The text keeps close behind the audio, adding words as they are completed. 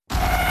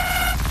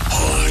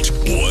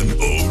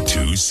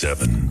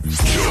1027.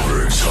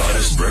 Joburg's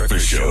hottest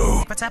breakfast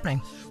show. What's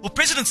happening? Well,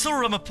 President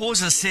Cyril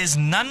Ramaphosa says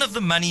none of the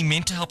money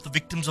meant to help the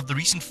victims of the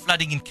recent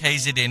flooding in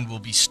KZN will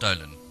be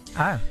stolen.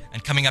 Oh.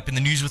 And coming up in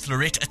the news with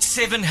Lorette, at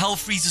 7, hell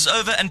freezes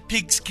over and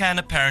pigs can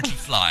apparently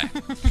fly.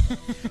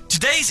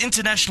 Today's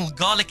International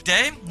Garlic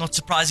Day. Not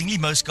surprisingly,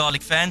 most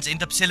garlic fans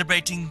end up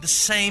celebrating the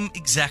same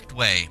exact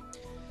way.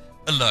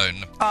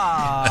 Alone.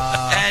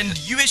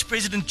 And US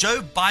President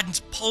Joe Biden's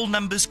poll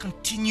numbers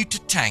continue to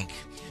tank.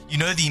 You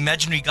know, the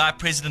imaginary guy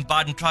President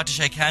Biden tried to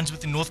shake hands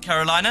with in North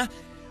Carolina?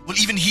 Well,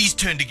 even he's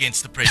turned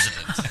against the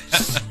president.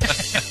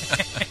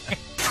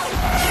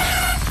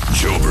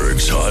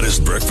 Joburg's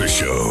hottest breakfast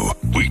show.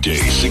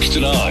 Weekdays 6 to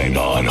 9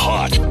 on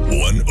Hot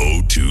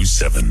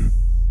 1027.